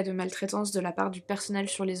clairement des cas de maltraitance de la part du personnel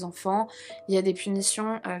sur les enfants, il y a des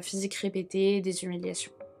punitions physiques répétées, des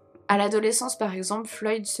humiliations. À l'adolescence par exemple,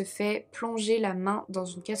 Floyd se fait plonger la main dans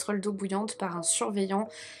une casserole d'eau bouillante par un surveillant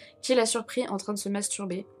qui l'a surpris en train de se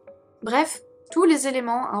masturber. Bref, tous les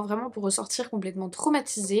éléments, vraiment pour ressortir complètement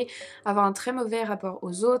traumatisé, avoir un très mauvais rapport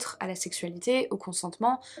aux autres, à la sexualité, au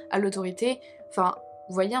consentement, à l'autorité, enfin,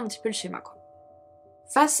 vous voyez un petit peu le schéma quoi.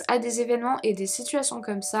 Face à des événements et des situations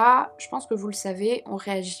comme ça, je pense que vous le savez, on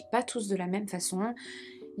réagit pas tous de la même façon.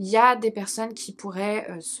 Il y a des personnes qui pourraient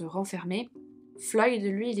se renfermer. Floyd,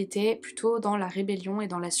 lui, il était plutôt dans la rébellion et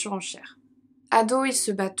dans la surenchère. Ado, il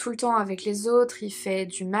se bat tout le temps avec les autres, il fait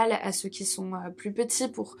du mal à ceux qui sont plus petits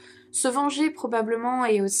pour se venger probablement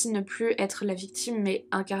et aussi ne plus être la victime mais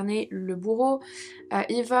incarner le bourreau.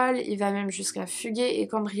 Il vole, il va même jusqu'à fuguer et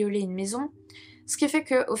cambrioler une maison. Ce qui fait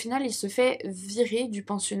qu'au final, il se fait virer du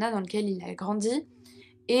pensionnat dans lequel il a grandi,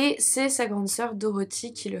 et c'est sa grande sœur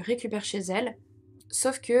Dorothy qui le récupère chez elle.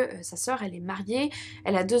 Sauf que sa sœur, elle est mariée,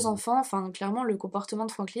 elle a 2 enfants, enfin clairement le comportement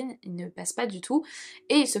de Franklin, il ne passe pas du tout,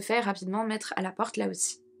 et il se fait rapidement mettre à la porte là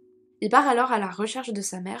aussi. Il part alors à la recherche de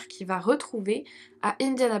sa mère qu'il va retrouver à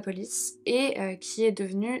Indianapolis et qui est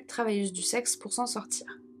devenue travailleuse du sexe pour s'en sortir.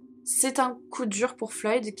 C'est un coup dur pour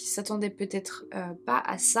Floyd qui s'attendait peut-être pas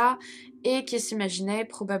à ça et qui s'imaginait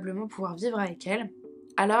probablement pouvoir vivre avec elle.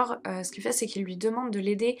 Alors, ce qu'il fait, c'est qu'il lui demande de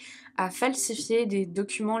l'aider à falsifier des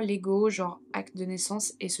documents légaux, genre acte de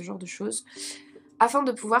naissance et ce genre de choses, afin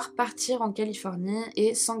de pouvoir partir en Californie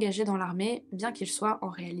et s'engager dans l'armée, bien qu'il soit en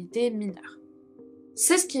réalité mineur.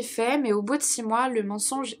 C'est ce qu'il fait, mais au bout de 6 mois, le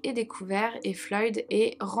mensonge est découvert et Floyd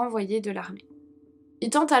est renvoyé de l'armée. Il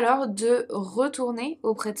tente alors de retourner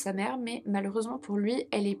auprès de sa mère, mais malheureusement pour lui,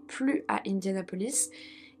 elle est plus à Indianapolis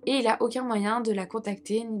et il n'a aucun moyen de la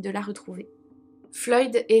contacter ni de la retrouver.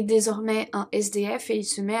 Floyd est désormais un SDF et il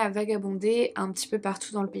se met à vagabonder un petit peu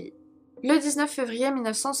partout dans le pays. Le 19 février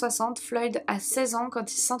 1960, Floyd a 16 ans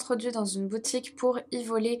quand il s'introduit dans une boutique pour y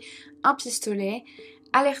voler un pistolet.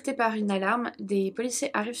 Alerté par une alarme, des policiers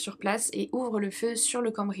arrivent sur place et ouvrent le feu sur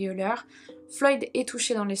le cambrioleur. Floyd est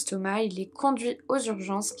touché dans l'estomac, il est conduit aux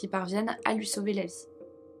urgences qui parviennent à lui sauver la vie.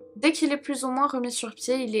 Dès qu'il est plus ou moins remis sur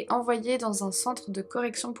pied, il est envoyé dans un centre de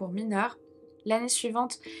correction pour mineurs. L'année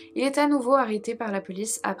suivante, il est à nouveau arrêté par la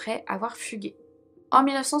police après avoir fugué. En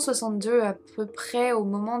 1962, à peu près au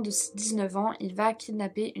moment de ses 19 ans, il va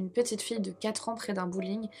kidnapper une petite fille de 4 ans près d'un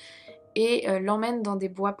bowling et l'emmène dans des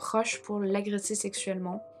bois proches pour l'agresser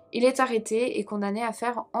sexuellement. Il est arrêté et condamné à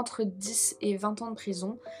faire entre 10 et 20 ans de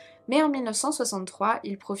prison, mais en 1963,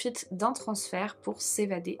 il profite d'un transfert pour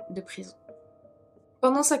s'évader de prison.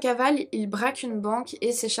 Pendant sa cavale, il braque une banque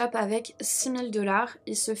et s'échappe avec 6 000 $.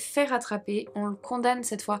 Il se fait rattraper, on le condamne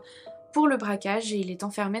cette fois pour le braquage et il est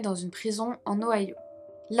enfermé dans une prison en Ohio.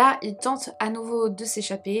 Là, il tente à nouveau de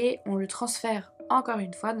s'échapper, on le transfère encore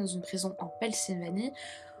une fois dans une prison en Pennsylvanie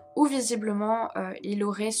où visiblement il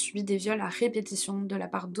aurait subi des viols à répétition de la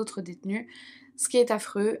part d'autres détenus, ce qui est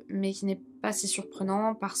affreux mais qui n'est pas si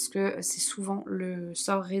surprenant parce que c'est souvent le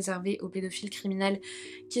sort réservé aux pédophiles criminels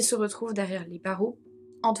qui se retrouvent derrière les barreaux.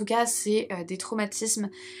 En tout cas, c'est des traumatismes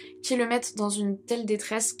qui le mettent dans une telle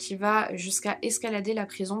détresse qu'il va jusqu'à escalader la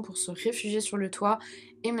prison pour se réfugier sur le toit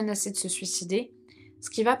et menacer de se suicider,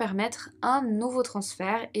 ce qui va permettre un nouveau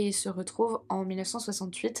transfert et il se retrouve en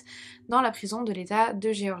 1968 dans la prison de l'État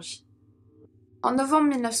de Géorgie. En novembre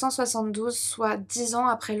 1972, soit 10 ans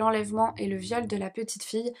après l'enlèvement et le viol de la petite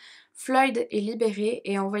fille, Floyd est libéré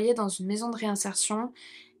et envoyé dans une maison de réinsertion.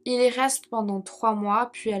 Il y reste pendant 3 mois,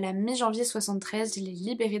 puis à la mi-janvier 73, il est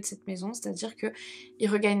libéré de cette maison, c'est-à-dire qu'il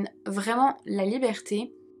regagne vraiment la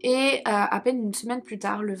liberté. Et à peine une semaine plus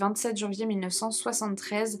tard, le 27 janvier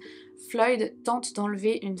 1973, Floyd tente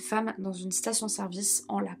d'enlever une femme dans une station-service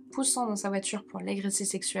en la poussant dans sa voiture pour l'agresser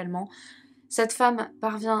sexuellement. Cette femme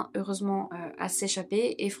parvient heureusement à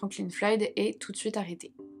s'échapper et Franklin Floyd est tout de suite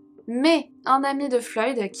arrêté. Mais un ami de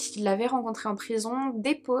Floyd, qui l'avait rencontré en prison,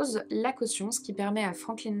 dépose la caution, ce qui permet à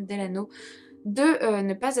Franklin Delano de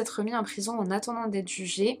ne pas être remis en prison en attendant d'être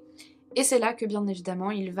jugé. Et c'est là que bien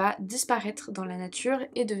évidemment il va disparaître dans la nature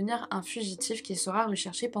et devenir un fugitif qui sera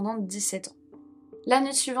recherché pendant 17 ans.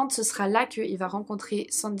 L'année suivante, ce sera là qu'il va rencontrer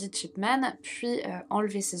Sandy Chipman, puis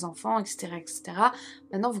enlever ses enfants, etc., etc.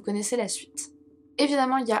 Maintenant, vous connaissez la suite.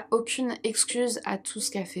 Évidemment, il n'y a aucune excuse à tout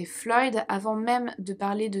ce qu'a fait Floyd. Avant même de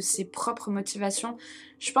parler de ses propres motivations,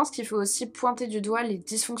 je pense qu'il faut aussi pointer du doigt les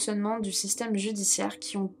dysfonctionnements du système judiciaire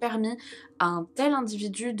qui ont permis à un tel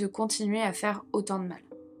individu de continuer à faire autant de mal.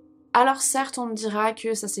 Alors certes, on me dira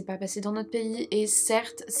que ça s'est pas passé dans notre pays et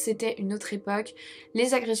certes, c'était une autre époque,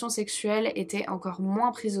 les agressions sexuelles étaient encore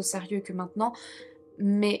moins prises au sérieux que maintenant,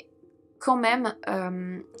 mais quand même,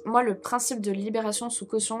 moi le principe de libération sous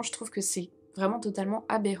caution, je trouve que c'est vraiment totalement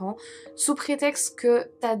aberrant. Sous prétexte que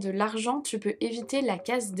t'as de l'argent, tu peux éviter la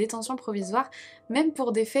case détention provisoire, même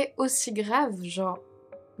pour des faits aussi graves, genre...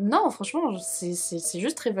 Non, franchement, c'est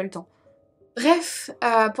juste révoltant. Bref,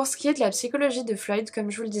 pour ce qui est de la psychologie de Floyd,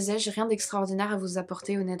 comme je vous le disais, j'ai rien d'extraordinaire à vous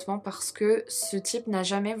apporter honnêtement parce que ce type n'a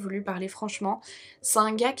jamais voulu parler franchement. C'est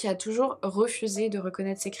un gars qui a toujours refusé de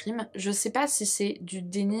reconnaître ses crimes. Je sais pas si c'est du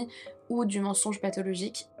déni ou du mensonge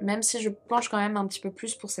pathologique, même si je penche quand même un petit peu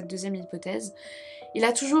plus pour cette deuxième hypothèse. Il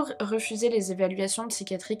a toujours refusé les évaluations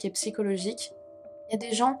psychiatriques et psychologiques. Il y a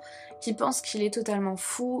des gens qui pensent qu'il est totalement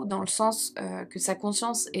fou dans le sens que sa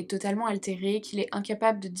conscience est totalement altérée, qu'il est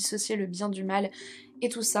incapable de dissocier le bien du mal et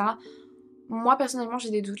tout ça. Moi personnellement j'ai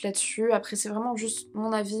des doutes là-dessus, après c'est vraiment juste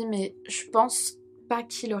mon avis mais je pense pas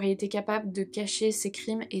qu'il aurait été capable de cacher ses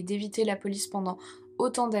crimes et d'éviter la police pendant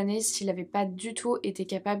autant d'années s'il n'avait pas du tout été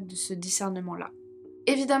capable de ce discernement-là.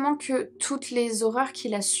 Évidemment que toutes les horreurs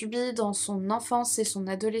qu'il a subies dans son enfance et son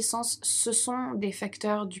adolescence, ce sont des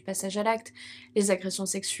facteurs du passage à l'acte, les agressions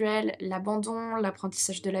sexuelles, l'abandon,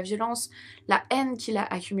 l'apprentissage de la violence, la haine qu'il a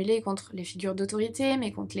accumulée contre les figures d'autorité,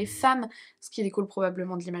 mais contre les femmes, ce qui découle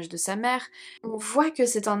probablement de l'image de sa mère. On voit que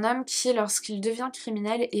c'est un homme qui, lorsqu'il devient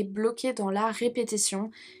criminel, est bloqué dans la répétition.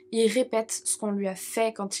 Il répète ce qu'on lui a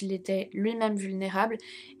fait quand il était lui-même vulnérable,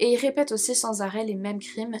 et il répète aussi sans arrêt les mêmes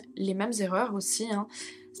crimes, les mêmes erreurs aussi, hein.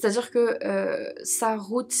 C'est-à-dire que sa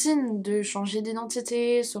routine de changer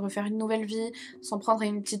d'identité, se refaire une nouvelle vie, s'en prendre à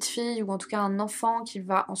une petite fille ou en tout cas un enfant qu'il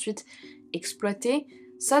va ensuite exploiter,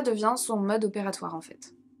 ça devient son mode opératoire en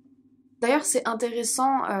fait. D'ailleurs c'est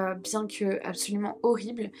intéressant, bien que absolument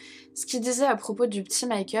horrible, ce qu'il disait à propos du petit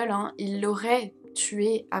Michael, hein, il l'aurait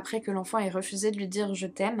tué après que l'enfant ait refusé de lui dire je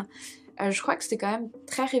t'aime. Je crois que c'était quand même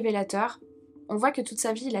très révélateur. On voit que toute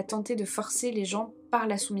sa vie il a tenté de forcer les gens par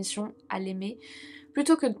la soumission à l'aimer.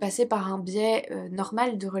 Plutôt que de passer par un biais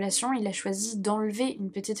normal de relation, il a choisi d'enlever une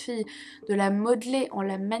petite fille, de la modeler en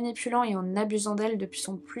la manipulant et en abusant d'elle depuis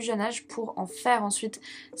son plus jeune âge pour en faire ensuite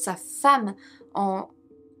sa femme, en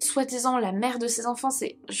soi-disant la mère de ses enfants.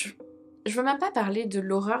 Je veux même pas parler de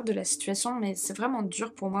l'horreur de la situation, mais c'est vraiment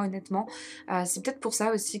dur pour moi honnêtement. C'est peut-être pour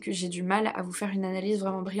ça aussi que j'ai du mal à vous faire une analyse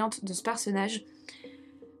vraiment brillante de ce personnage.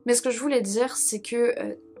 Mais ce que je voulais dire, c'est que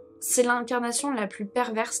c'est l'incarnation la plus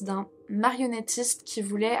perverse d'un marionnettiste qui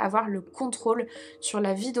voulait avoir le contrôle sur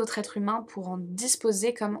la vie d'autres êtres humains pour en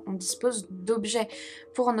disposer comme on dispose d'objets,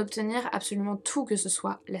 pour en obtenir absolument tout, que ce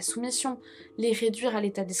soit la soumission, les réduire à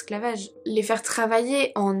l'état d'esclavage, les faire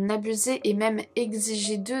travailler, en abuser et même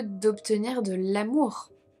exiger d'eux d'obtenir de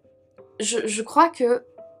l'amour. Je crois que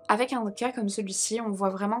avec un cas comme celui-ci, on voit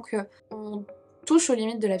vraiment que on touche aux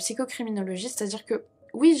limites de la psychocriminologie, c'est-à-dire que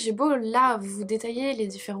oui, j'ai beau là vous détailler les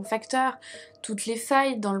différents facteurs, toutes les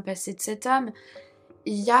failles dans le passé de cet homme,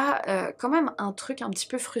 il y a quand même un truc un petit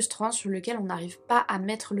peu frustrant sur lequel on n'arrive pas à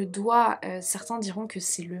mettre le doigt. Certains diront que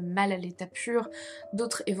c'est le mal à l'état pur,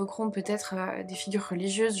 d'autres évoqueront peut-être des figures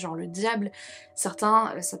religieuses, genre le diable.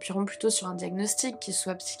 Certains s'appuieront plutôt sur un diagnostic qui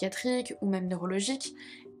soit psychiatrique ou même neurologique,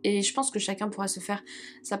 et je pense que chacun pourra se faire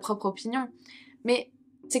sa propre opinion. Mais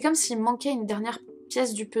c'est comme s'il manquait une dernière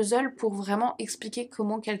pièce du puzzle pour vraiment expliquer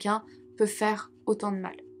comment quelqu'un peut faire autant de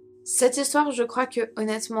mal. Cette histoire, je crois que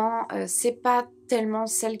honnêtement, c'est pas tellement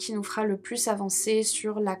celle qui nous fera le plus avancer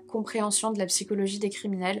sur la compréhension de la psychologie des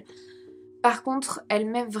criminels. Par contre, elle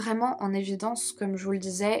met vraiment en évidence, comme je vous le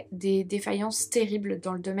disais, des défaillances terribles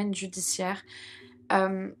dans le domaine judiciaire.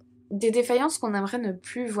 Des défaillances qu'on aimerait ne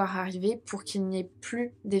plus voir arriver pour qu'il n'y ait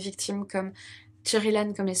plus des victimes comme Thierry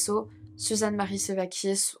Comesso, Suzanne Marie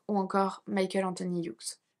Sevakis ou encore Michael Anthony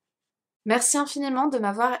Hughes. Merci infiniment de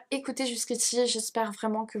m'avoir écouté jusqu'ici, j'espère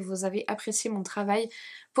vraiment que vous avez apprécié mon travail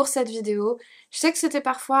pour cette vidéo. Je sais que c'était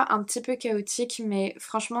parfois un petit peu chaotique, mais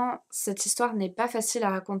franchement, cette histoire n'est pas facile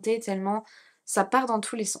à raconter tellement ça part dans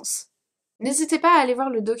tous les sens. N'hésitez pas à aller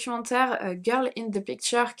voir le documentaire Girl in the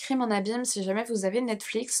Picture, Crime en abîme, si jamais vous avez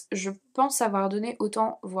Netflix. Je pense avoir donné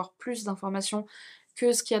autant, voire plus d'informations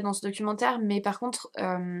que ce qu'il y a dans ce documentaire, mais par contre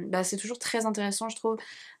c'est toujours très intéressant je trouve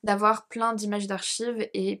d'avoir plein d'images d'archives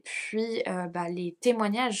et puis les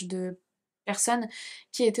témoignages de personnes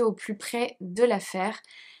qui étaient au plus près de l'affaire.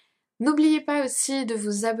 N'oubliez pas aussi de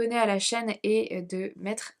vous abonner à la chaîne et de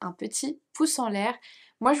mettre un petit pouce en l'air.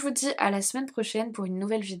 Moi je vous dis à la semaine prochaine pour une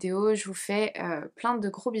nouvelle vidéo, je vous fais plein de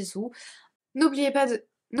gros bisous. N'oubliez pas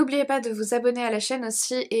de vous abonner à la chaîne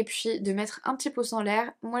aussi et puis de mettre un petit pouce en l'air.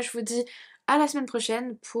 Moi je vous dis à la semaine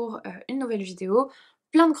prochaine pour une nouvelle vidéo.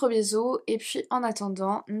 Plein de gros bisous et puis en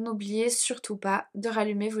attendant, n'oubliez surtout pas de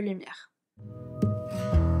rallumer vos lumières.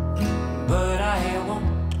 But I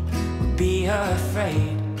won't be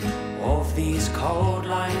afraid of these cold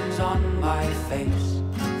lines on my face,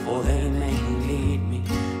 for they may lead me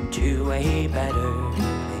to a better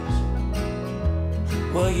place.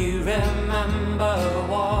 Will you remember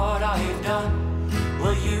what I've done?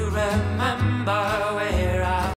 Will you